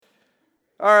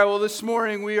All right, well, this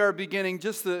morning we are beginning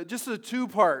just a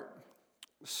two-part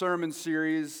sermon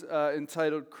series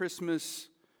entitled Christmas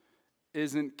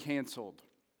Isn't Canceled.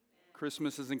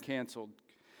 Christmas Isn't Canceled.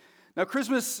 Now,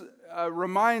 Christmas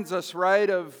reminds us,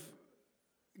 right, of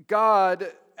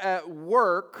God at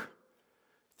work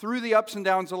through the ups and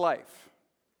downs of life.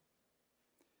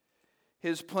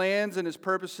 His plans and His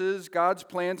purposes, God's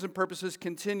plans and purposes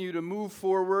continue to move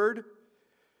forward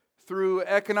through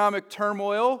economic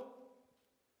turmoil,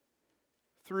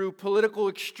 through political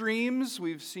extremes.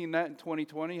 We've seen that in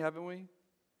 2020, haven't we?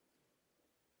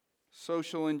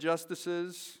 Social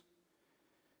injustices.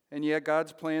 And yet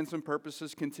God's plans and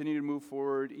purposes continue to move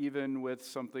forward even with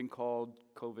something called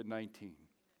COVID-19.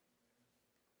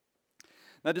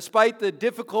 Now, despite the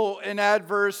difficult and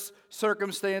adverse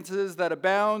circumstances that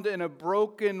abound in a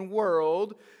broken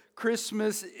world,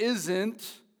 Christmas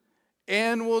isn't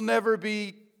and will never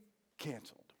be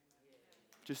canceled.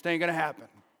 Just ain't going to happen.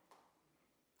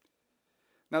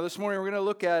 Now, this morning we're going to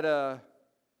look at a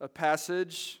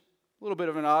passage, a little bit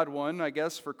of an odd one, I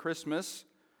guess, for Christmas.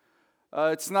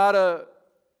 It's not a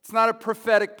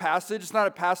prophetic passage. It's not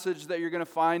a passage that you're going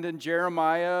to find in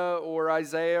Jeremiah or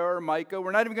Isaiah or Micah.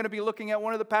 We're not even going to be looking at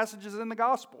one of the passages in the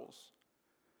Gospels,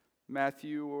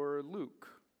 Matthew or Luke.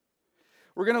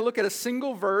 We're going to look at a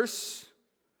single verse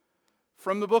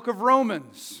from the book of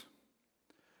Romans.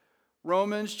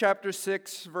 Romans chapter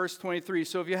 6, verse 23.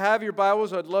 So if you have your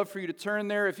Bibles, I'd love for you to turn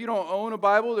there. If you don't own a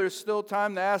Bible, there's still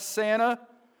time to ask Santa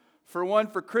for one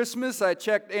for Christmas. I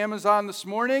checked Amazon this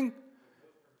morning,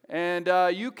 and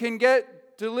you can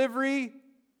get delivery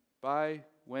by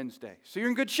Wednesday. So you're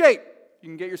in good shape. You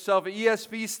can get yourself an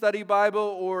ESV study Bible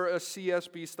or a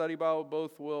CSB study Bible.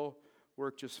 Both will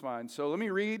work just fine. So let me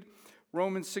read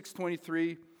Romans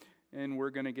 6:23, and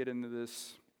we're going to get into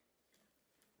this.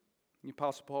 The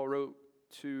Apostle Paul wrote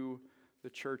to the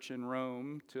church in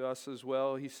Rome, to us as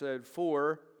well. He said,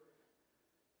 "For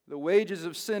the wages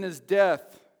of sin is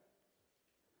death,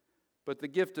 but the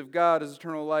gift of God is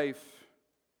eternal life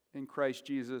in Christ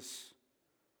Jesus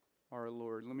our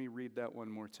Lord." Let me read that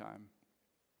one more time.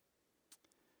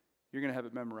 You're going to have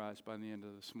it memorized by the end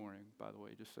of this morning, by the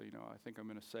way, just so you know. I think I'm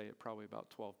going to say it probably about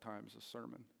 12 times a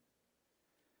sermon.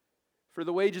 "For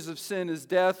the wages of sin is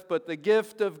death, but the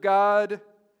gift of God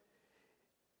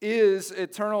is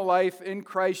eternal life in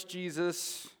Christ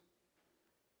Jesus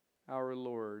our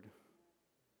Lord."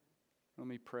 Let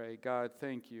me pray. God,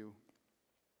 thank you.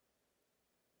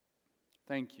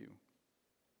 Thank you.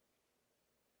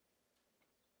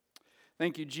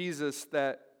 Thank you, Jesus,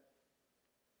 that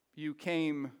you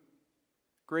came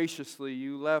graciously.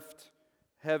 You left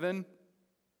heaven.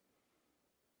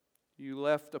 You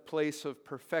left a place of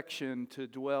perfection to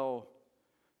dwell,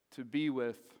 to be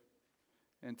with,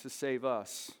 and to save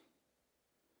us.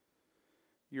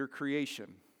 Your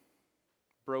creation,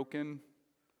 broken,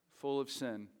 full of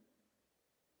sin.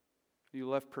 You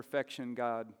left perfection,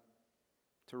 God,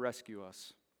 to rescue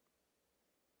us.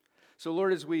 So,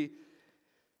 Lord, as we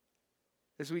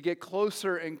get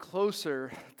closer and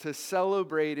closer to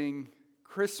celebrating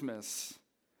Christmas,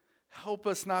 help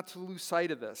us not to lose sight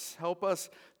of this. Help us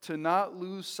to not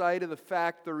lose sight of the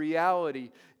fact, the reality,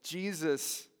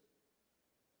 Jesus,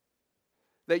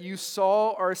 that you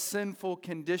saw our sinful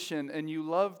condition and you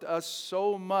loved us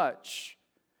so much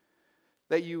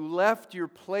that you left your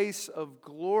place of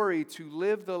glory to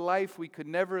live the life we could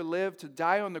never live, to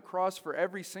die on the cross for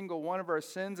every single one of our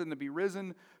sins, and to be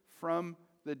risen from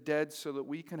the dead so that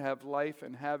we can have life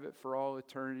and have it for all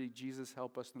eternity. Jesus,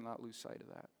 help us to not lose sight of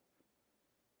that.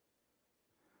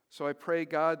 So I pray,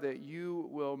 God, that you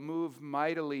will move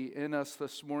mightily in us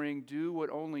this morning. Do what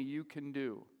only you can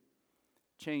do.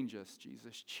 Change us,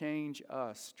 Jesus. Change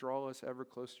us. Draw us ever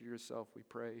closer to yourself, we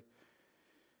pray.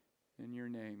 In your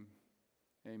name,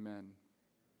 amen.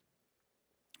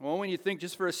 Well, when you think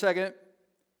just for a second,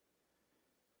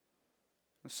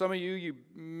 some of you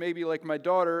maybe like my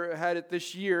daughter, had it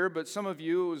this year, but some of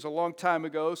you, it was a long time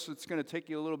ago, so it's going to take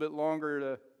you a little bit longer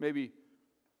to maybe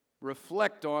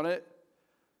reflect on it.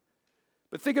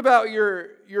 But think about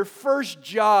your first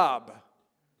job.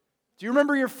 Do you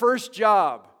remember your first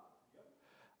job?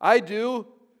 I do.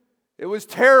 It was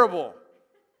terrible.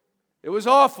 It was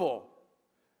awful.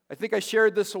 I think I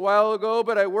shared this a while ago,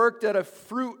 but I worked at a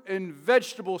fruit and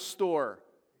vegetable store.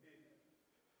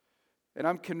 And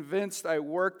I'm convinced I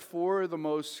worked for the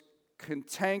most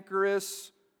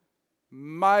cantankerous,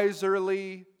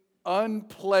 miserly,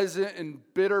 unpleasant, and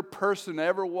bitter person to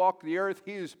ever walk the earth.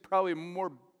 He is probably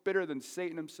more bitter than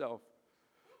Satan himself.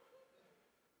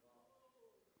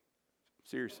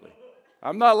 Seriously.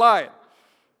 I'm not lying.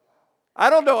 I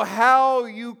don't know how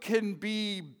you can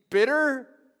be bitter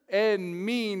and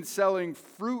mean selling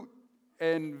fruit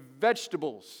and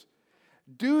vegetables.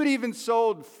 Dude even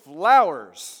sold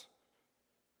flowers.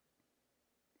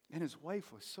 And his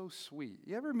wife was so sweet.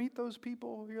 You ever meet those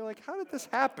people? You're like, how did this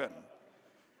happen?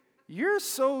 You're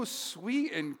so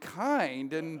sweet and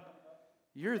kind, and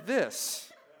you're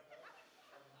this.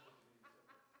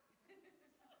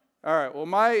 All right, well,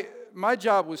 my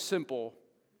job was simple.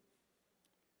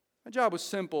 My job was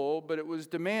simple, but it was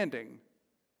demanding.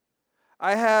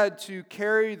 I had to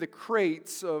carry the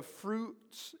crates of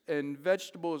fruits and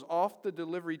vegetables off the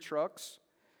delivery trucks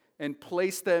and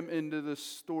place them into the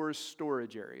store's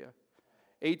storage area.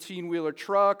 18-wheeler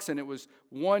trucks, and it was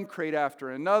one crate after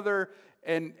another,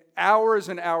 and hours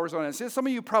on end. So some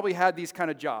of you probably had these kind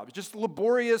of jobs, just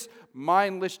laborious,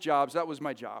 mindless jobs. That was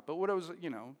my job. But when I was,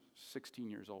 16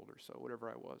 years old or so, whatever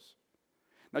I was.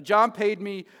 Now, John paid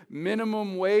me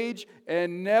minimum wage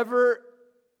and never,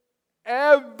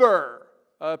 ever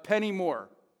a penny more.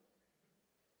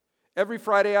 Every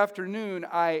Friday afternoon,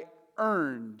 I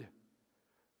earned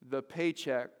the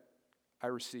paycheck I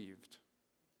received.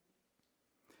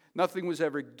 Nothing was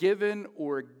ever given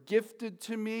or gifted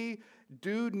to me.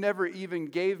 Dude never even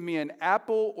gave me an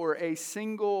apple or a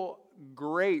single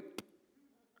grape.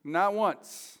 Not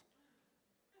once.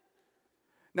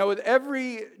 Now, with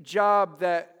every job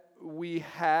that we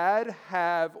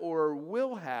have, or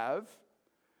will have,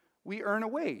 we earn a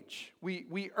wage.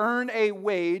 We earn a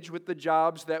wage with the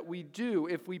jobs that we do.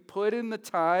 If we put in the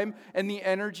time and the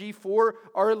energy for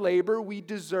our labor, we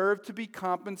deserve to be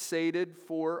compensated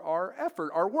for our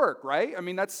effort, our work, right? I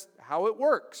mean, that's how it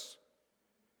works.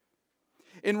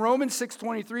 In Romans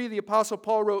 6:23, the Apostle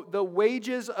Paul wrote, "The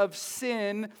wages of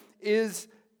sin is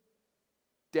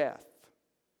death."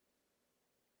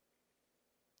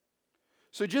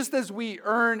 So just as we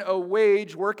earn a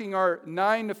wage working our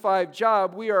 9-to-5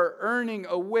 job, we are earning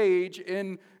a wage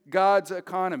in God's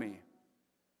economy.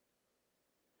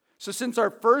 So since our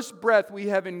first breath, we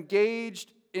have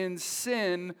engaged in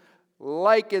sin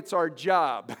like it's our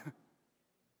job,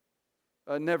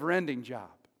 a never-ending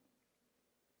job.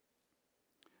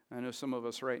 I know some of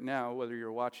us right now, whether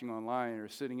you're watching online or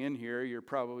sitting in here, you're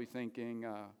probably thinking,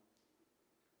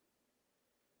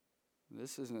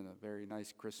 this isn't a very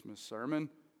nice Christmas sermon.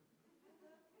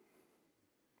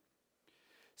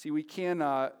 See, we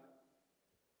cannot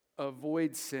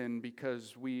avoid sin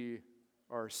because we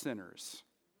are sinners.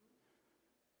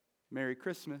 Merry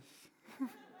Christmas.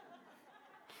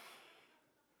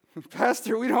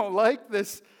 Pastor, we don't like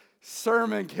this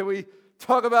sermon. Can we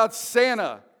talk about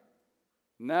Santa?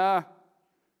 Nah,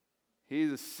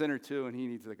 he's a sinner too, and he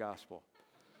needs the gospel.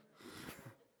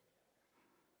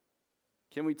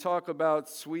 Can we talk about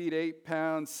sweet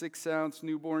 8-pound, 6-ounce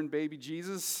newborn baby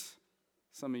Jesus?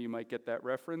 Some of you might get that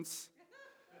reference.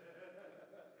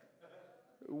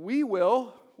 We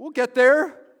will. We'll get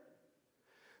there.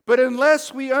 But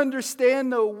unless we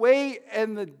understand the weight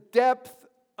and the depth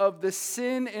of the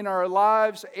sin in our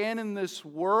lives and in this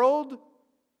world,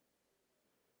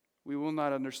 we will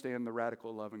not understand the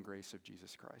radical love and grace of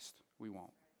Jesus Christ. We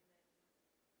won't.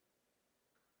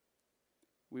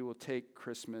 We will take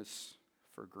Christmas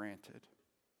for granted.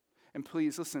 And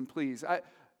please, listen, please.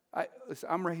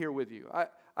 I'm right here with you.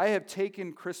 I have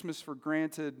taken Christmas for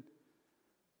granted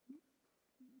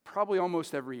probably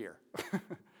almost every year.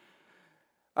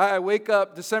 I wake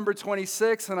up December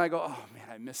 26th and I go, oh man,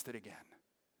 I missed it again.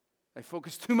 I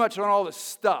focused too much on all this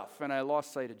stuff and I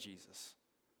lost sight of Jesus.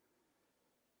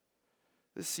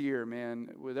 This year,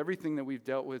 man, with everything that we've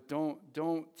dealt with,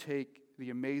 don't take the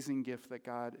amazing gift that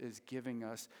God is giving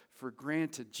us for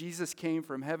granted. Jesus came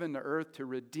from heaven to earth to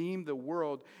redeem the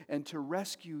world and to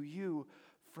rescue you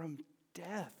from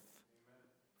death.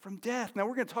 From death. Now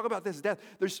we're going to talk about this death.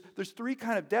 There's three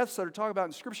kind of deaths that are talked about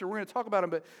in Scripture. We're going to talk about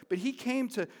them, but He came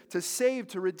to save,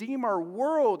 to redeem our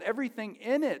world, everything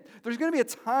in it. There's going to be a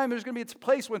time, there's going to be a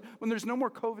place when there's no more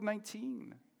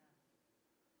COVID-19.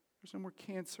 There's no more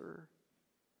cancer.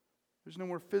 There's no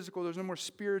more physical, there's no more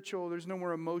spiritual, there's no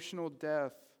more emotional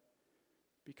death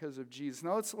because of Jesus.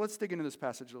 Now let's dig into this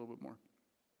passage a little bit more.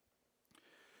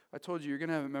 I told you you're going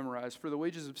to have it memorized. For the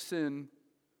wages of sin,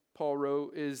 Paul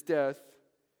wrote, is death.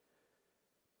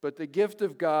 But the gift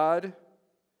of God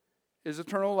is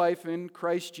eternal life in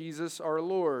Christ Jesus our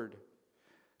Lord.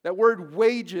 That word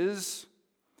wages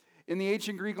in the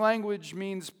ancient Greek language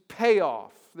means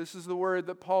payoff. This is the word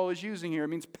that Paul is using here. It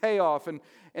means payoff.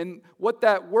 And what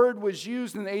that word was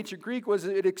used in the ancient Greek was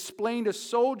it explained a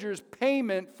soldier's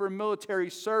payment for military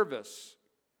service.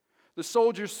 The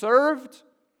soldier served,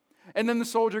 and then the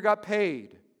soldier got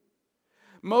paid.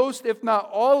 Most, if not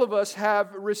all of us,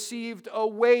 have received a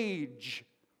wage.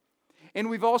 And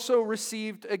we've also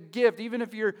received a gift. Even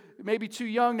if you're maybe too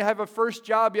young to have a first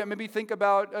job yet, maybe think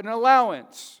about an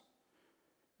allowance.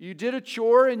 You did a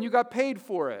chore and you got paid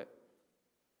for it.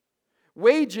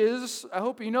 Wages, I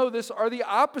hope you know this, are the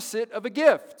opposite of a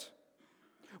gift.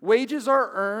 Wages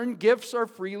are earned, gifts are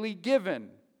freely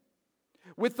given.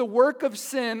 With the work of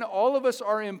sin, all of us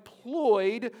are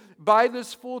employed by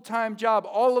this full-time job.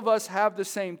 All of us have the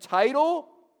same title.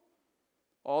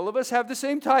 All of us have the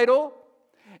same title.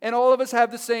 And all of us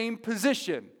have the same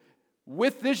position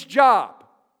with this job.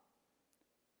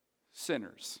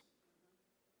 Sinners.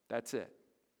 That's it.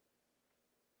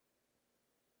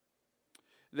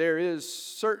 There is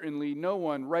certainly no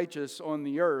one righteous on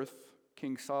the earth,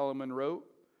 King Solomon wrote,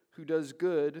 who does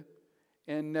good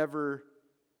and never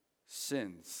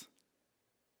sins.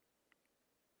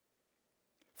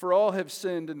 For all have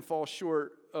sinned and fall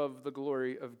short of the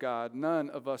glory of God. None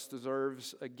of us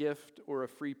deserves a gift or a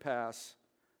free pass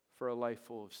for a life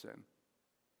full of sin.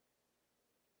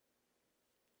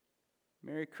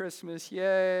 Merry Christmas,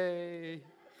 yay!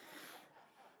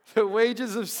 The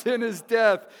wages of sin is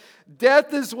death.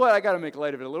 Death is what, I got to make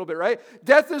light of it a little bit, right?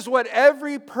 Death is what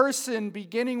every person,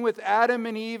 beginning with Adam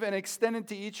and Eve and extended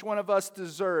to each one of us,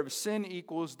 deserves. Sin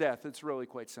equals death. It's really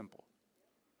quite simple.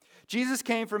 Jesus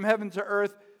came from heaven to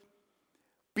earth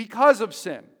because of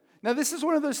sin. Now, this is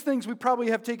one of those things we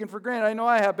probably have taken for granted. I know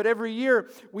I have, but every year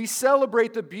we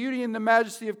celebrate the beauty and the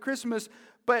majesty of Christmas.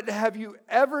 But have you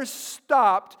ever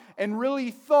stopped and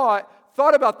really thought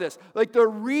about this? Like the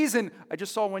reason, I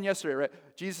just saw one yesterday, right?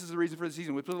 Jesus is the reason for the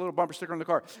season. We put a little bumper sticker on the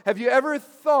car. Have you ever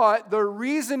thought the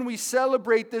reason we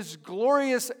celebrate this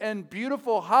glorious and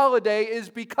beautiful holiday is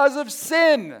because of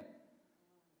sin?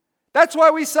 That's why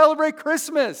we celebrate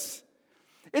Christmas.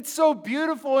 It's so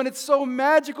beautiful and it's so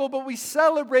magical, but we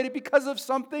celebrate it because of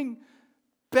something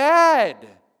bad.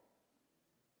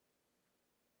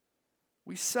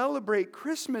 We celebrate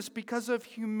Christmas because of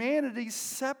humanity's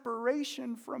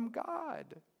separation from God.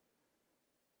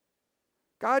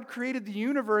 God created the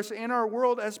universe and our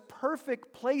world as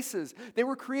perfect places. They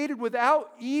were created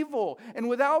without evil and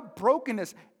without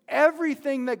brokenness.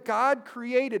 Everything that God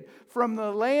created, from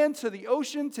the land to the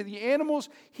ocean to the animals,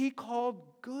 He called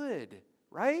good,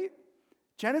 right?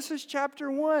 Genesis chapter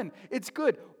 1. It's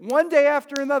good. One day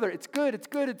after another. It's good, it's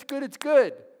good, it's good, it's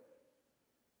good.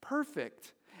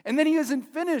 Perfect. And then He isn't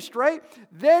finished, right?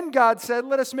 Then God said,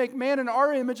 let us make man in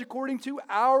our image according to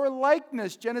our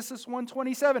likeness. Genesis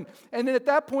 1:27. And then at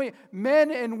that point,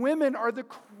 men and women are the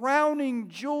crowning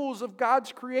jewels of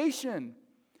God's creation.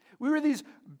 We were these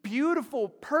beautiful,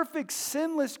 perfect,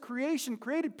 sinless creation,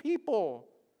 created people.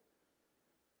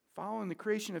 Following the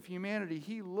creation of humanity,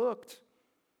 He looked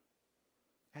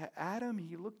at Adam,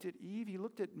 He looked at Eve, He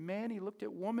looked at man, He looked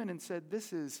at woman and said,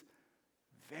 this is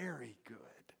very good.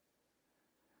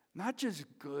 Not just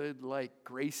good like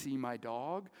Gracie, my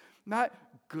dog. Not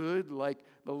good like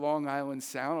the Long Island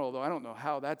Sound, although I don't know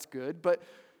how that's good. But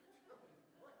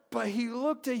He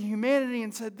looked at humanity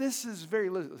and said, this is very,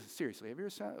 seriously, have you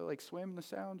ever swam in the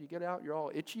Sound? You get out, you're all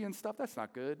itchy and stuff? That's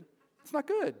not good. It's not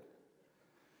good.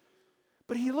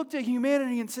 But He looked at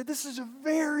humanity and said, this is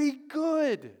very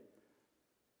good.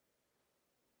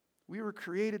 We were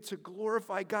created to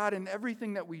glorify God in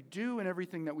everything that we do and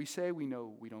everything that we say. We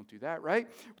know we don't do that, right?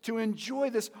 To enjoy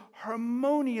this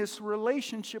harmonious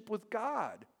relationship with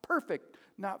God. Perfect,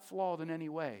 not flawed in any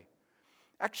way.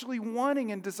 Actually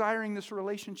wanting and desiring this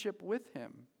relationship with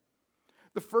Him.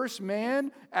 The first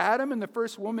man, Adam, and the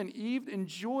first woman, Eve,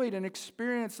 enjoyed and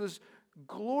experienced this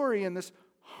glory and this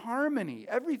harmony.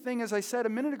 Everything, as I said a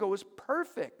minute ago, was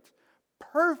perfect.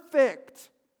 Perfect.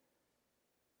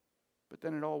 But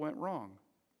then it all went wrong.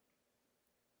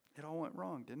 It all went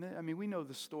wrong, didn't it? I mean, we know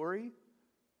the story.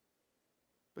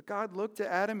 But God looked at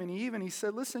Adam and Eve and He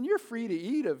said, listen, you're free to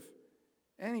eat of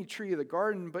any tree of the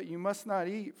garden, but you must not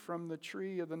eat from the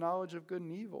tree of the knowledge of good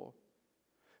and evil.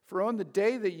 For on the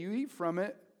day that you eat from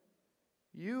it,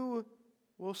 you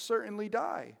will certainly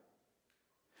die.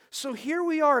 So here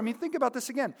we are. I mean, think about this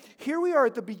again. Here we are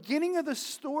at the beginning of the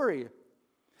story.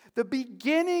 The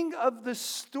beginning of the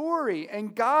story,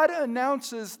 and God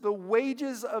announces the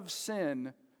wages of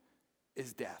sin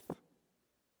is death.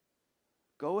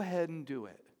 Go ahead and do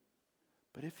it.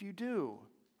 But if you do,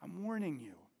 I'm warning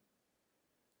you,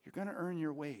 you're going to earn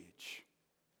your wage.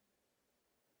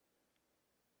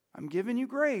 I'm giving you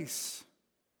grace.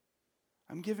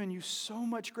 I'm giving you so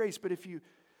much grace, but if you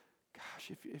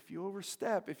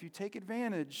overstep, if you take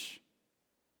advantage,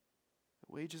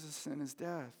 the wages of sin is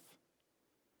death.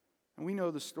 And we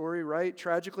know the story, right?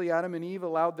 Tragically, Adam and Eve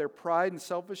allowed their pride and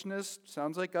selfishness,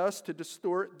 sounds like us, to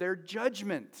distort their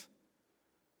judgment.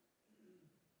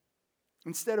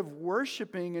 Instead of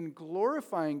worshiping and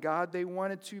glorifying God, they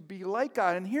wanted to be like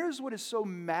God. And here's what is so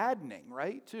maddening,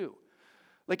 right, too.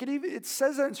 Like it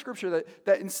says that in Scripture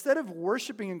that instead of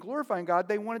worshiping and glorifying God,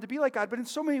 they wanted to be like God. But in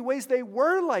so many ways, they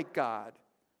were like God.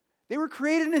 They were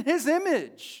created in His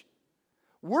image.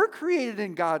 We're created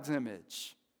in God's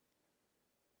image.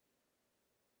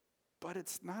 But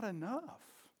it's not enough.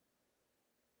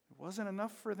 It wasn't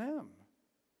enough for them.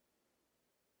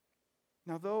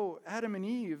 Now, though Adam and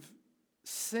Eve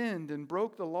sinned and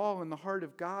broke the law in the heart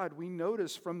of God, we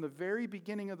notice from the very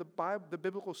beginning of the Bible, the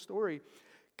biblical story,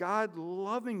 God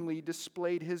lovingly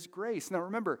displayed His grace. Now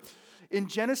remember, in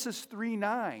Genesis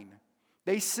 3:9,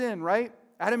 they sin, right?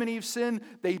 Adam and Eve sin.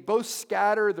 They both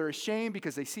scatter. They're ashamed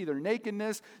because they see their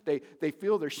nakedness. They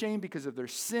feel their shame because of their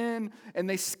sin. And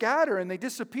they scatter and they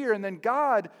disappear. And then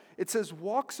God, it says,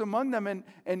 walks among them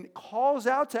and calls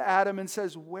out to Adam and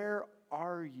says, "Where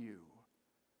are you?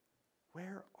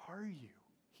 Where are you?"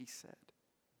 He said.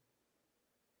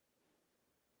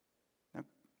 Now,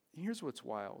 here's what's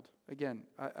wild. Again,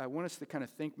 I want us to kind of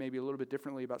think maybe a little bit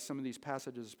differently about some of these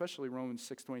passages, especially Romans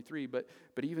 6:23, but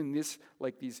even this,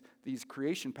 like these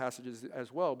creation passages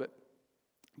as well. But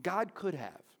God could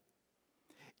have,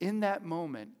 in that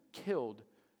moment, killed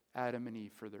Adam and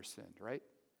Eve for their sin, right?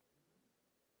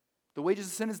 The wages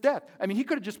of sin is death. I mean, He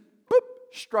could have just,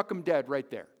 struck them dead right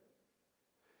there.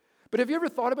 But have you ever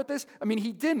thought about this? I mean,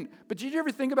 He didn't. But did you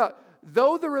ever think about,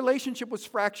 though the relationship was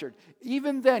fractured,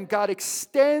 even then God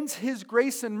extends His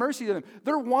grace and mercy to them.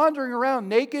 They're wandering around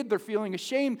naked. They're feeling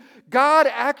ashamed. God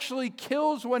actually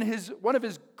kills one of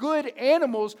His good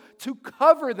animals to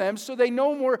cover them so they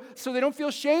don't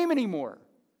feel shame anymore.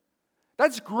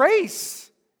 That's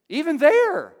grace. Even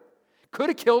there. Could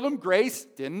have killed them. Grace.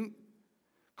 Didn't.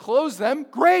 Close them.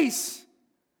 Grace.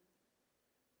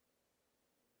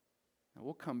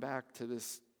 We'll come back to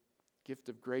this gift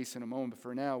of grace in a moment, but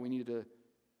for now we need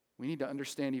to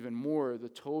understand even more the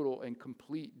total and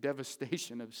complete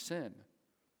devastation of sin.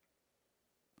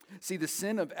 See, the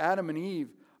sin of Adam and Eve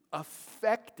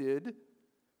affected,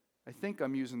 I think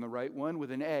I'm using the right one with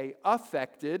an A,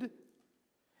 affected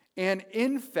and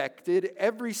infected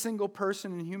every single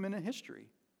person in human history.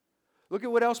 Look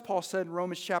at what else Paul said in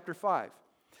Romans chapter 5.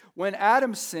 When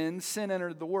Adam sinned, sin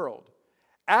entered the world.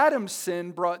 Adam's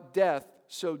sin brought death,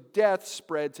 so death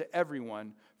spread to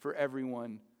everyone, for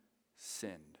everyone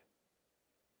sinned.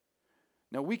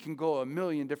 Now, we can go a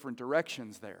million different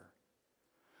directions there.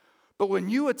 But when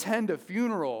you attend a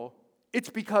funeral, it's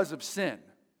because of sin.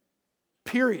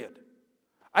 Period.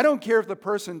 I don't care if the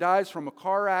person dies from a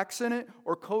car accident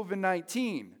or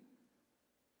COVID-19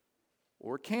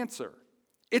 or cancer.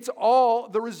 It's all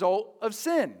the result of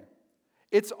sin.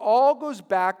 It all goes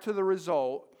back to the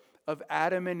result of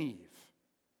Adam and Eve.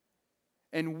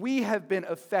 And we have been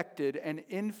affected and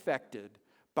infected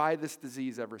by this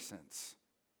disease ever since.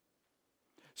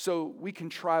 So we can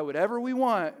try whatever we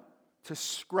want to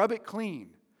scrub it clean,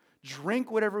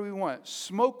 drink whatever we want,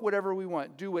 smoke whatever we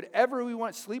want, do whatever we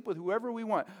want, sleep with whoever we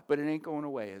want, but it ain't going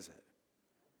away, is it?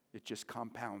 It just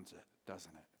compounds it,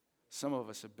 doesn't it? Some of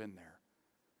us have been there.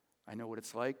 I know what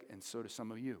it's like, and so do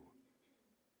some of you.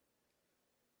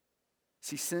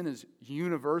 See, sin is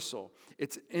universal.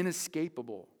 It's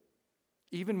inescapable.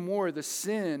 Even more, the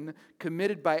sin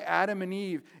committed by Adam and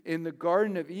Eve in the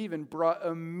Garden of Eden brought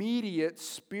immediate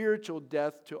spiritual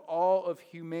death to all of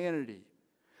humanity.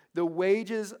 The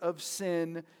wages of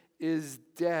sin is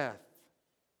death.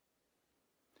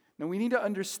 Now, we need to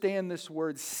understand this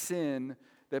word sin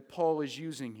that Paul is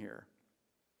using here.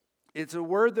 It's a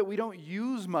word that we don't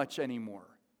use much anymore.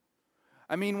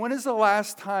 I mean, when is the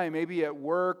last time, maybe at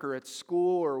work or at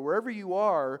school or wherever you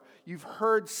are, you've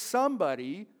heard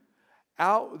somebody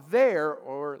out there,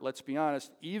 or let's be honest,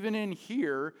 even in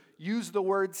here, use the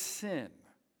word sin?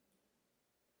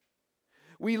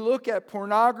 We look at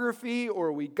pornography,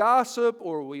 or we gossip,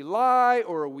 or we lie,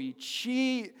 or we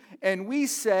cheat, and we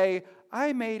say,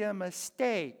 I made a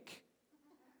mistake.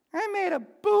 I made a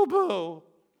boo-boo.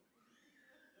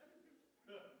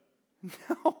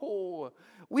 No,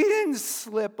 we didn't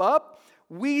slip up.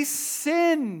 We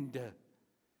sinned.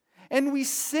 And we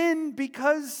sinned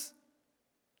because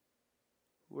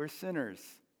we're sinners.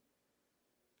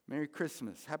 Merry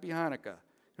Christmas. Happy Hanukkah.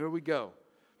 Here we go.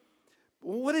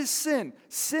 What is sin?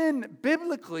 Sin,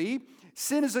 biblically,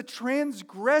 sin is a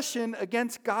transgression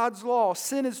against God's law.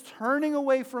 Sin is turning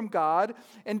away from God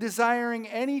and desiring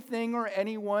anything or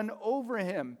anyone over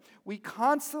Him. We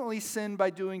constantly sin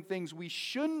by doing things we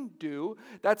shouldn't do.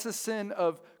 That's a sin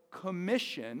of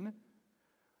commission.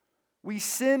 We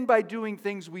sin by doing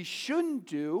things we shouldn't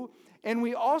do, And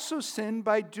we also sin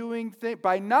by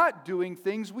by not doing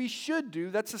things we should do.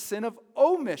 That's a sin of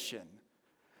omission.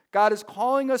 God is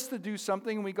calling us to do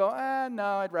something and we go, no,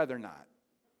 I'd rather not.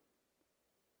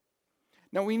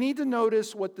 Now we need to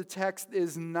notice what the text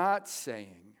is not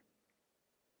saying.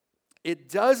 It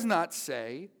does not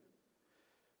say,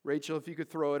 Rachel, if you could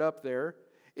throw it up there,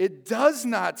 it does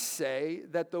not say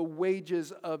that the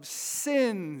wages of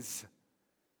sins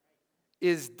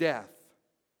is death,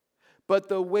 but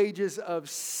the wages of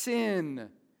sin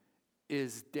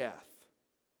is death.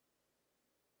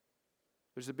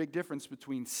 There's a big difference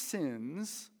between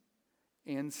sins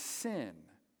and sin.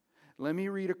 Let me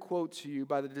read a quote to you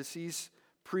by the deceased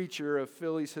preacher of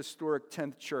Philly's historic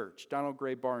 10th Church, Donald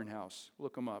Gray Barnhouse.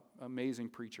 Look him up. Amazing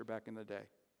preacher back in the day.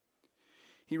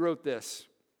 He wrote this: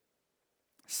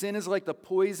 sin is like the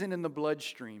poison in the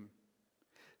bloodstream.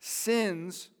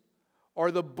 Sins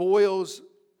are the boils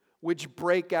which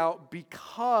break out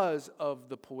because of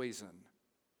the poison.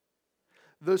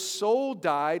 The soul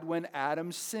died when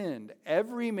Adam sinned.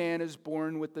 Every man is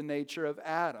born with the nature of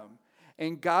Adam,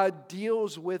 and God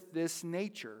deals with this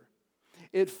nature.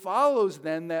 It follows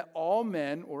then that all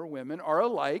men or women are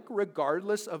alike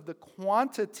regardless of the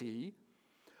quantity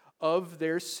of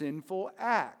their sinful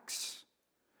acts.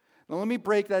 Now let me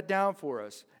break that down for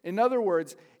us. In other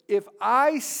words, if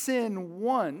I sin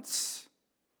once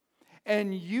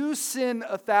and you sin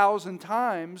 1,000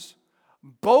 times,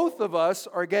 both of us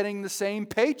are getting the same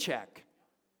paycheck.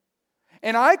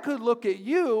 And I could look at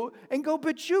you and go,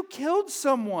 but you killed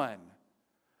someone.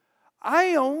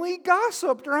 I only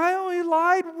gossiped or I only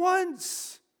lied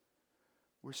once.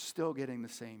 We're still getting the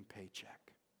same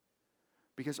paycheck.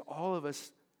 Because all of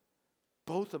us,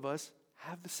 both of us,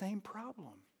 have the same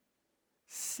problem.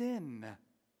 Sin.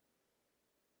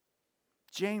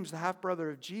 James, the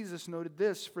half-brother of Jesus, noted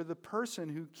this: for the person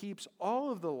who keeps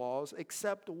all of the laws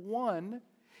except one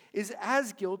is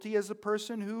as guilty as the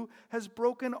person who has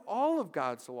broken all of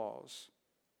God's laws.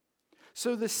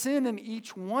 So the sin in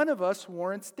each one of us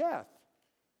warrants death.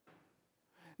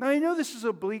 Now I know this is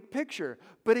a bleak picture,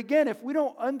 but again, if we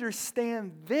don't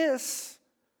understand this,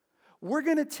 we're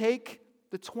going to take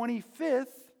the 25th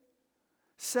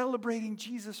celebrating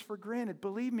Jesus for granted.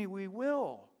 Believe me, we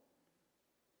will.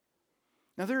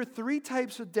 Now, there are 3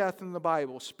 types of death in the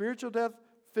Bible: spiritual death,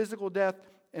 physical death,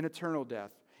 and eternal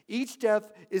death. Each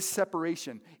death is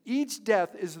separation. Each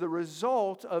death is the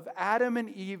result of Adam and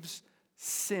Eve's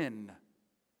sin.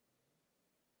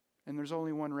 And there's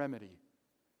only one remedy: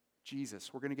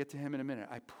 Jesus. We're going to get to him in a minute,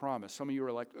 I promise. Some of you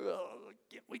are like, I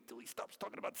can't wait till he stops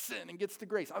talking about sin and gets to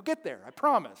grace. I'll get there, I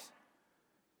promise.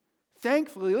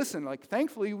 Thankfully,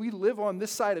 thankfully we live on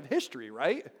this side of history,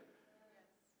 right?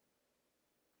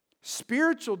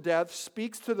 Spiritual death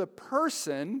speaks to the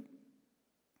person,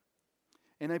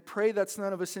 and I pray that's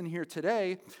none of us in here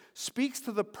today, speaks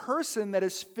to the person that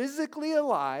is physically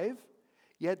alive,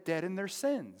 yet dead in their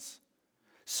sins.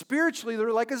 Spiritually,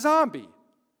 they're like a zombie.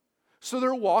 So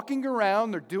they're walking around,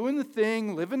 they're doing the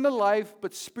thing, living the life,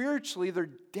 but spiritually they're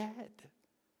dead.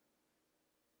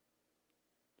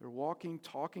 They're walking,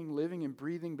 talking, living, and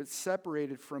breathing, but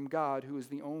separated from God, who is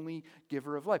the only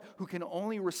giver of life, who can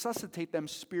only resuscitate them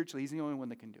spiritually. He's the only one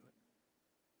that can do it.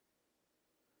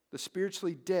 The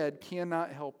spiritually dead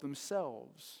cannot help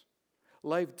themselves.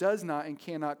 Life does not and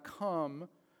cannot come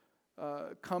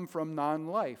from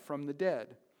non-life, from the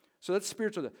dead. So that's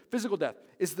spiritual death. Physical death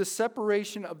is the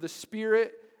separation of the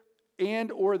spirit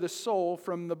and or the soul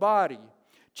from the body.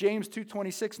 James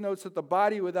 2:26 notes that the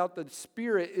body without the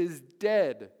spirit is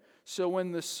dead. So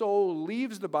when the soul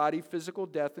leaves the body, physical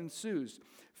death ensues.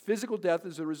 Physical death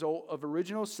is a result of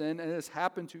original sin, and it has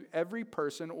happened to every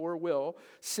person or will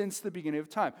since the beginning of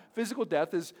time. Physical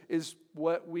death is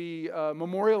what we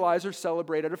memorialize or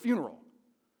celebrate at a funeral.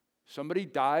 Somebody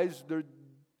dies, they're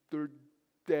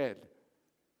dead.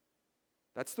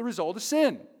 That's the result of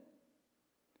sin.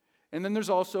 And then there's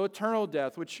also eternal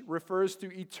death, which refers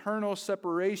to eternal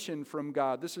separation from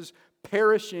God. This is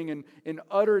perishing in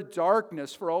utter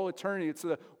darkness for all eternity. It's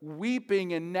the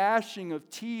weeping and gnashing of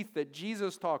teeth that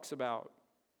Jesus talks about.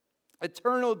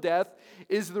 Eternal death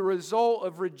is the result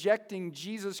of rejecting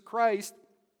Jesus Christ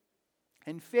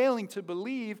and failing to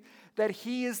believe that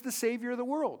He is the Savior of the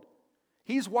world.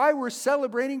 He's why we're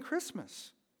celebrating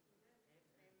Christmas.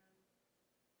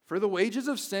 For the wages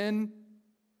of sin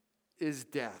is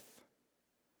death.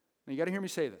 Now you got to hear me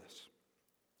say this.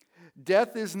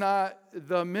 Death is not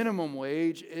the minimum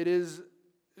wage, it is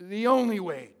the only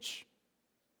wage.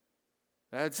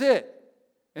 That's it.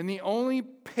 And the only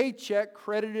paycheck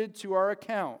credited to our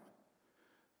account.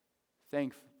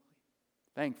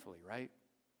 Thankfully, right?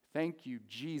 Thank you,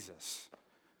 Jesus.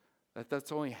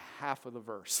 That's only half of the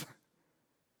verse.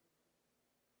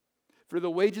 For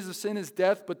the wages of sin is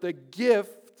death, but the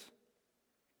gift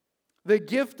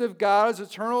of God is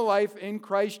eternal life in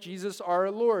Christ Jesus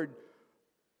our Lord.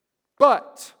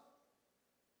 But,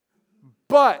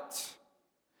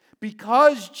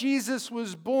 because Jesus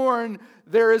was born,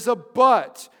 there is a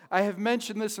but. I have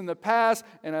mentioned this in the past,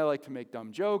 and I like to make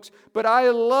dumb jokes, but I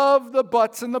love the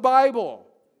buts in the Bible.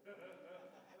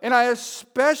 And I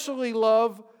especially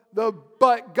love the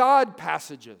but God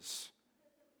passages.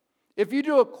 If you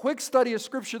do a quick study of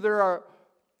Scripture, there are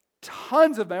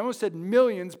tons of them. I almost said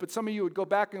millions, but some of you would go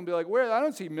back and be like, where? I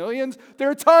don't see millions. There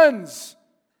are tons.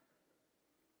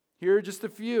 Here are just a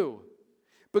few.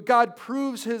 But God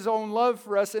proves His own love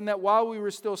for us in that while we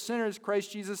were still sinners,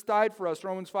 Christ Jesus died for us.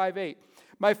 Romans 5:8.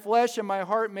 My flesh and my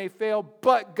heart may fail,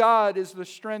 but God is the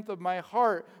strength of my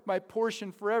heart, my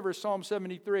portion forever. Psalm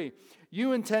 73.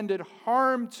 You intended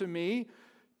harm to me,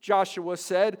 Joshua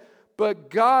said, but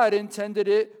God intended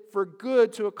it for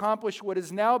good to accomplish what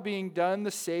is now being done, the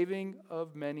saving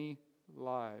of many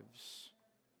lives.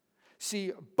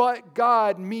 See, but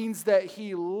God means that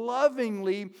He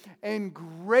lovingly and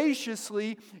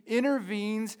graciously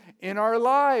intervenes in our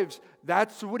lives.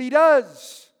 That's what He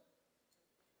does.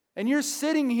 And you're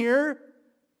sitting here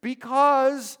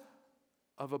because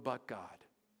of a but God.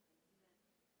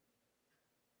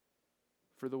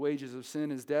 For the wages of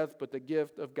sin is death, but the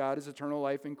gift of God is eternal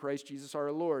life in Christ Jesus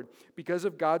our Lord. Because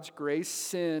of God's grace,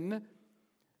 sin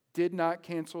did not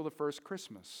cancel the first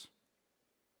Christmas.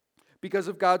 Because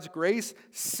of God's grace,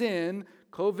 sin,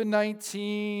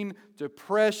 COVID-19,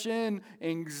 depression,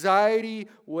 anxiety,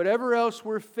 whatever else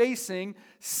we're facing,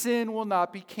 sin will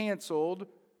not be canceled.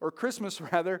 Or Christmas,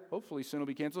 rather. Hopefully sin will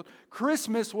be canceled.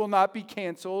 Christmas will not be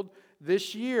canceled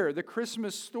this year. The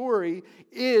Christmas story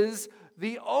is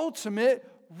the ultimate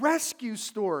rescue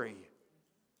story.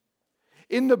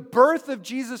 In the birth of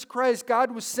Jesus Christ,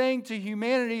 God was saying to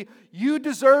humanity, you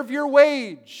deserve your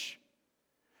wage.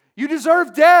 You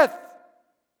deserve death.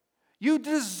 You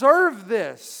deserve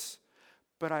this.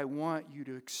 But I want you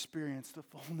to experience the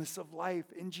fullness of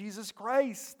life in Jesus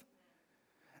Christ.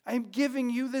 I'm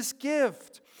giving you this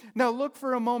gift. Now look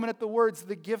for a moment at the words,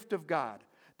 the gift of God.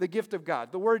 The gift of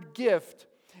God. The word gift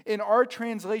in our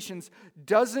translations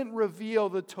doesn't reveal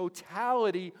the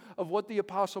totality of what the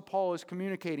Apostle Paul is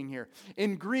communicating here.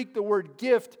 In Greek, the word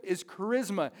gift is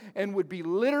charisma and would be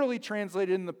literally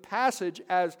translated in the passage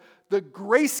as the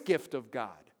grace gift of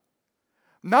God.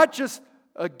 Not just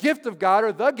a gift of God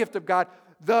or the gift of God,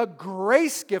 the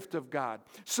grace gift of God.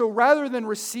 So rather than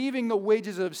receiving the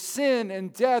wages of sin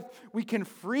and death, we can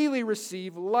freely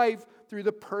receive life through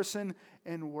the person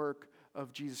and work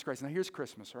of Jesus Christ. Now here's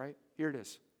Christmas, right? Here it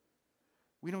is.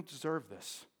 We don't deserve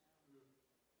this.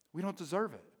 We don't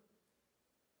deserve it.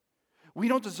 We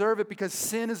don't deserve it because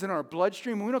sin is in our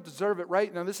bloodstream. We don't deserve it,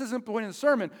 right? Now this isn't the point of the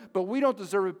sermon, but we don't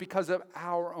deserve it because of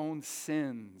our own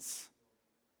sins.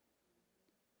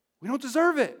 We don't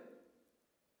deserve it.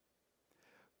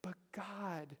 But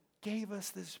God gave us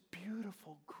this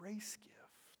beautiful grace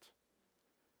gift.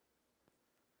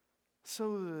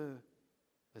 So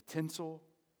the tinsel,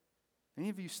 any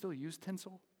of you still use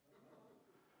tinsel?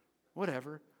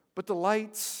 Whatever. But the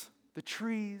lights, the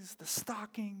trees, the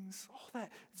stockings, all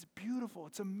that, it's beautiful.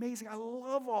 It's amazing. I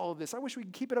love all of this. I wish we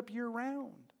could keep it up year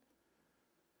round.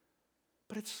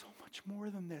 But it's so much more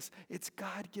than this. It's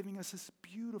God giving us this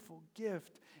beautiful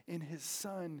gift in His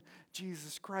Son,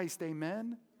 Jesus Christ.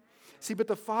 Amen? See, but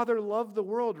the Father loved the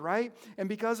world, right? And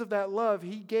because of that love,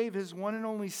 He gave His one and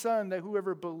only Son, that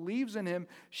whoever believes in Him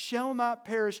shall not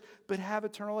perish, but have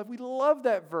eternal life. We love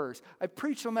that verse. I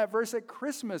preached on that verse at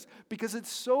Christmas because it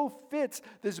so fits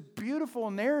this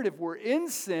beautiful narrative. We're in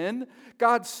sin.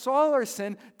 God saw our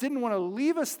sin, didn't want to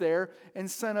leave us there, and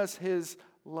sent us His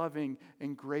loving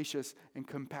and gracious and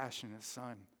compassionate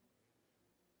Son.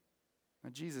 Now,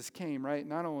 Jesus came, right,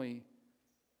 not only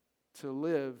to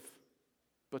live,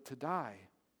 but to die.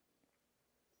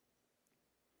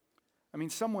 I mean,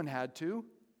 someone had to.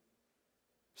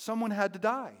 Someone had to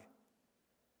die.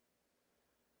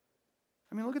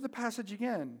 I mean, look at the passage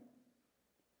again.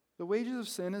 The wages of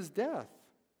sin is death.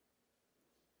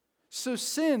 So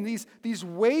sin, these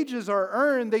wages are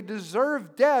earned, they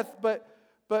deserve death, but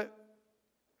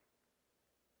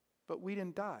we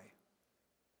didn't die.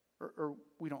 Or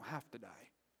we don't have to die.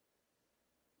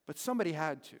 But somebody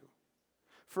had to.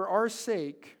 For our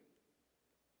sake,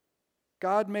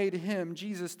 God made Him,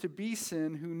 Jesus, to be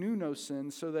sin who knew no sin,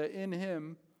 so that in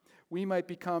Him we might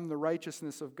become the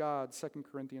righteousness of God. 2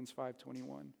 Corinthians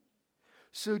 5:21.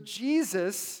 So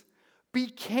Jesus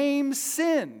became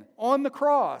sin on the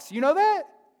cross. You know that?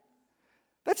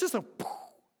 That's just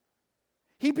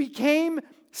He became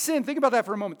sin. Think about that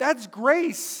for a moment. That's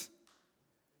grace.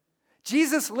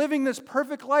 Jesus living this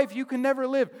perfect life you can never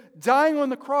live, dying on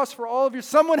the cross for all of your.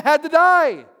 Someone had to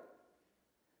die.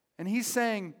 And he's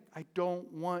saying, I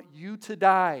don't want you to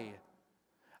die.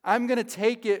 I'm going to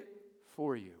take it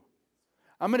for you.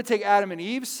 I'm going to take Adam and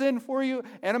Eve's sin for you,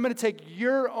 and I'm going to take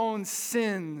your own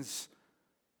sins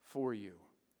for you.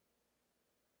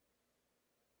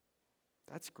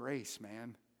 That's grace,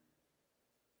 man.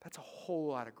 That's a whole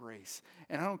lot of grace.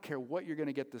 And I don't care what you're going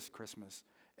to get this Christmas.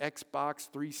 Xbox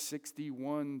 360,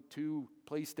 1, 2,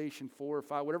 PlayStation 4 or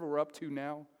 5, whatever we're up to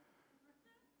now.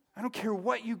 I don't care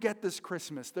what you get this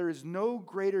Christmas. There is no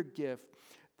greater gift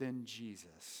than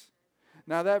Jesus.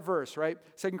 Now that verse, right,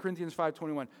 2 Corinthians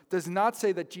 5:21, does not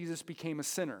say that Jesus became a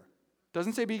sinner.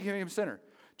 Doesn't say he became a sinner.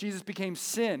 Jesus became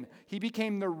sin. He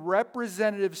became the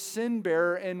representative sin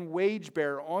bearer and wage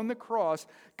bearer. On the cross,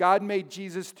 God made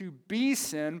Jesus to be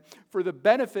sin for the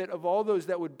benefit of all those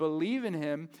that would believe in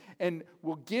him and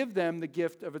will give them the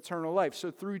gift of eternal life. So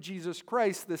through Jesus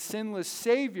Christ, the sinless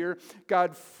Savior,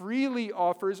 God freely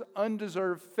offers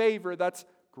undeserved favor. That's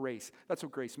grace. That's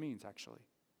what grace means, actually.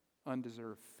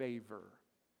 Undeserved favor.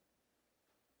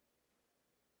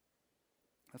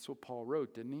 That's what Paul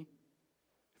wrote, didn't he?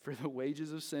 For the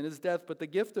wages of sin is death, but the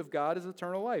gift of God is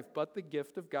eternal life. But the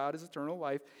gift of God is eternal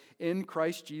life in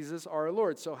Christ Jesus our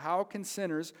Lord. So how can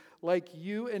sinners like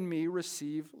you and me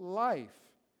receive life?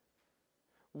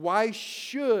 Why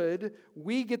should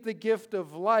we get the gift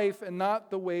of life and not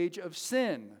the wage of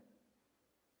sin?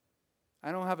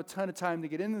 I don't have a ton of time to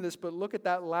get into this, but look at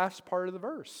that last part of the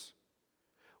verse.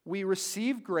 We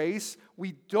receive grace.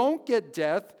 We don't get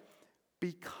death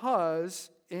because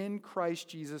in Christ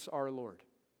Jesus our Lord.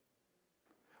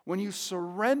 When you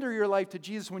surrender your life to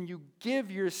Jesus, when you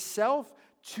give yourself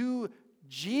to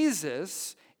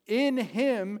Jesus, in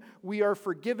him we are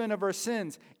forgiven of our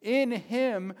sins. In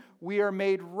him we are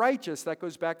made righteous. That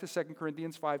goes back to 2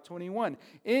 Corinthians 5:21.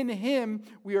 In him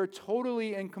we are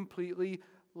totally and completely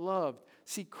loved.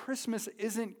 See, Christmas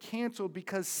isn't canceled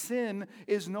because sin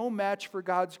is no match for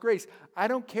God's grace. I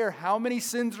don't care how many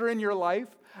sins are in your life.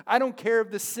 I don't care of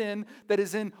the sin that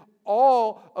is in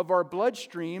all of our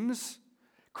bloodstreams.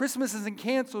 Christmas isn't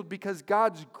canceled because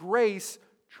God's grace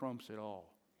trumps it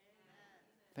all.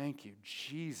 Thank you,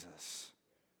 Jesus.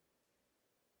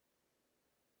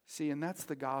 See, and that's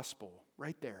the gospel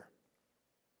right there.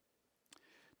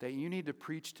 That you need to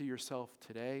preach to yourself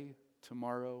today,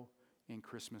 tomorrow, and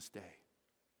Christmas Day.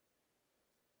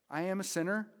 I am a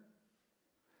sinner.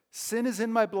 Sin is in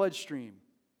my bloodstream.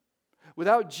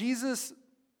 Without Jesus,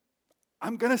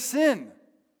 I'm going to sin.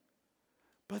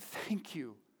 But thank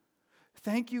you.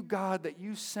 Thank you, God, that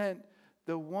you sent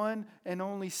the one and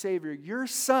only Savior, your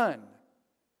Son,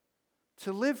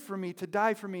 to live for me, to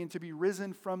die for me, and to be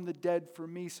risen from the dead for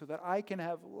me so that I can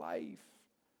have life.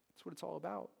 That's what it's all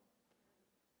about.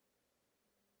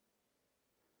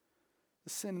 The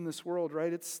sin in this world,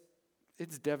 right? It's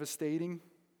devastating.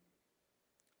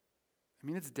 I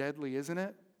mean, it's deadly, isn't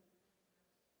it?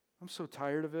 I'm so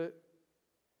tired of it.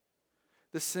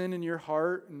 The sin in your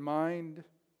heart and mind,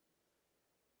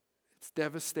 it's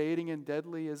devastating and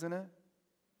deadly, isn't it?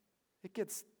 It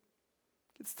gets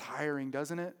tiring,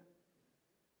 doesn't it?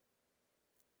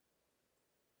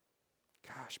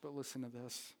 Gosh, but listen to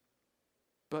this.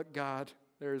 But God,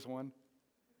 there's one.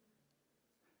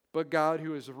 But God,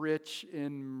 who is rich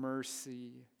in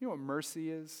mercy. You know what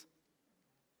mercy is?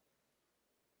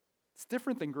 It's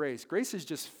different than grace. Grace is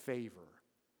just favor.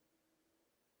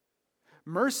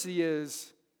 Mercy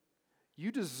is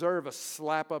you deserve a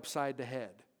slap upside the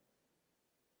head.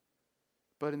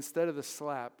 But instead of the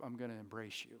slap, I'm going to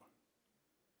embrace you.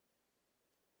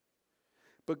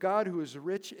 But God, who is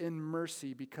rich in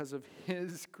mercy because of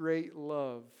his great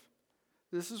love.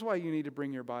 This is why you need to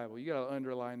bring your Bible. You got to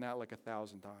underline that like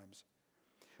 1,000 times.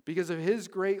 Because of his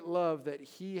great love that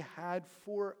he had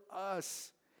for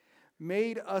us,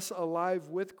 made us alive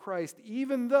with Christ,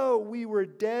 even though we were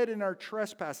dead in our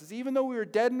trespasses, even though we were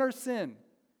dead in our sin.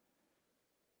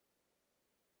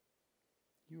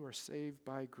 You are saved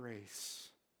by grace.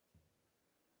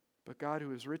 But God,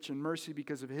 who is rich in mercy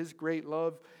because of his great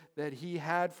love that he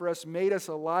had for us, made us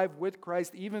alive with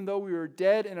Christ, even though we were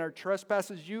dead in our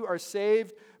trespasses. You are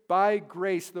saved by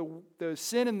grace. The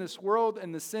sin in this world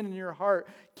and the sin in your heart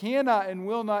cannot and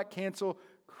will not cancel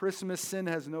Christmas. Sin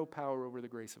has no power over the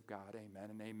grace of God.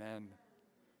 Amen and amen.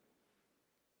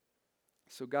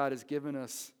 So God has given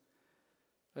us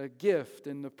a gift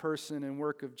in the person and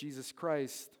work of Jesus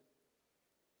Christ.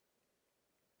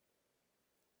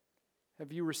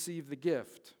 Have you received the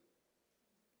gift?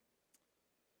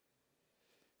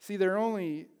 See, there are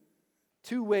only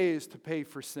two ways to pay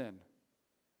for sin.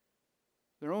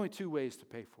 There are only two ways to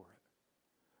pay for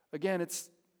it. Again, it's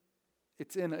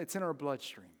in our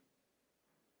bloodstream.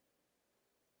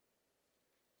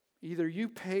 Either you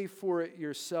pay for it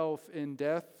yourself in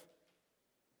death,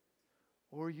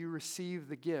 or you receive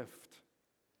the gift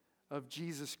of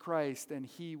Jesus Christ and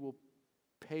He will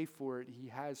pay for it. He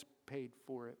has paid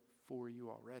for it for you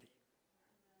already.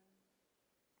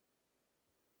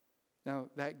 Now,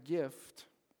 that gift,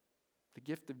 the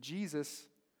gift of Jesus,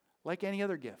 like any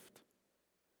other gift,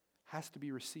 has to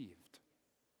be received.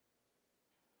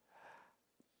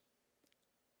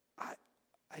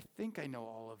 I think I know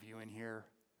all of you in here,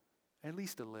 at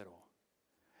least a little.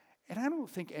 And I don't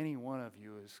think any one of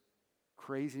you is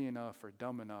crazy enough or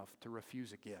dumb enough to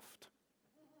refuse a gift.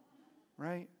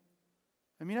 Right?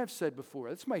 I mean, I've said before,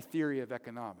 that's my theory of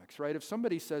economics, right? If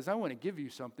somebody says, I want to give you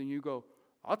something, you go,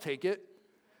 I'll take it.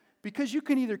 Because you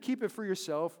can either keep it for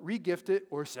yourself, re-gift it,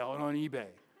 or sell it on eBay,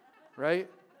 right?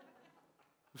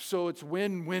 So it's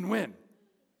win, win, win.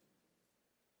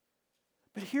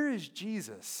 But here is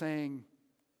Jesus saying,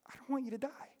 I don't want you to die.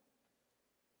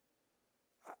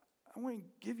 I want to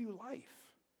give you life.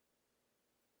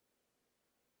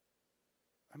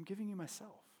 I'm giving you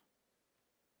myself.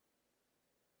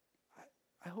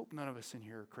 I hope none of us in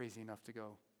here are crazy enough to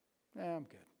go, I'm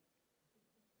good.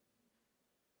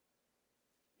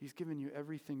 He's given you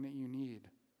everything that you need,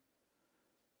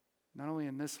 not only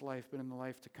in this life, but in the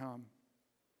life to come.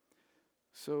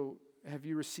 So, have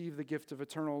you received the gift of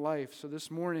eternal life? So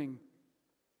this morning,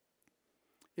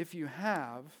 if you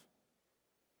have,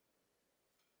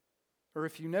 or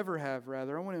if you never have,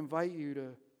 rather, I want to invite you to,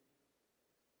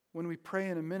 when we pray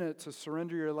in a minute, to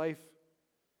surrender your life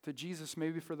to Jesus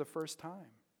maybe for the first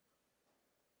time.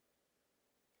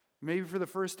 Maybe for the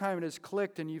first time it has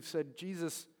clicked and you've said,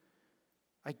 Jesus,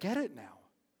 I get it now.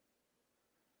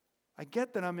 I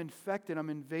get that I'm infected, I'm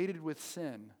invaded with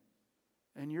sin,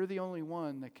 and you're the only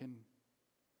one that can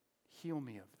heal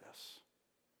me of this.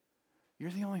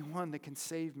 You're the only one that can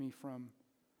save me from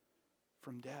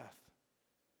death.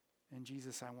 And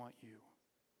Jesus, I want you.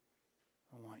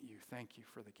 I want you. Thank you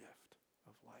for the gift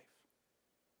of life.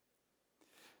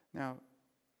 Now,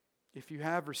 if you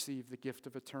have received the gift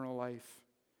of eternal life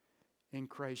in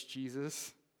Christ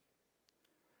Jesus,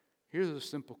 here's a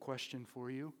simple question for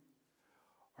you.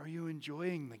 Are you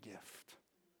enjoying the gift?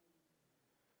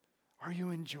 Are you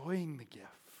enjoying the gift?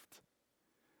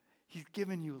 He's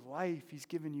given you life. He's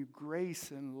given you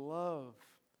grace and love.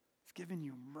 He's given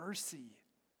you mercy.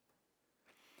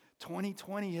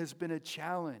 2020 has been a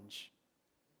challenge.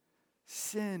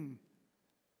 Sin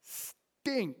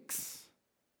stinks.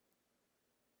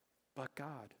 But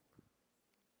God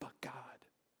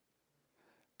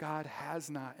has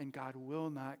not and God will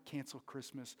not cancel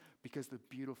Christmas because of the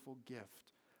beautiful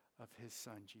gift of His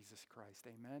Son, Jesus Christ.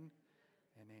 Amen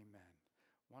and amen.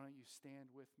 Why don't you stand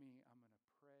with me? I'm going to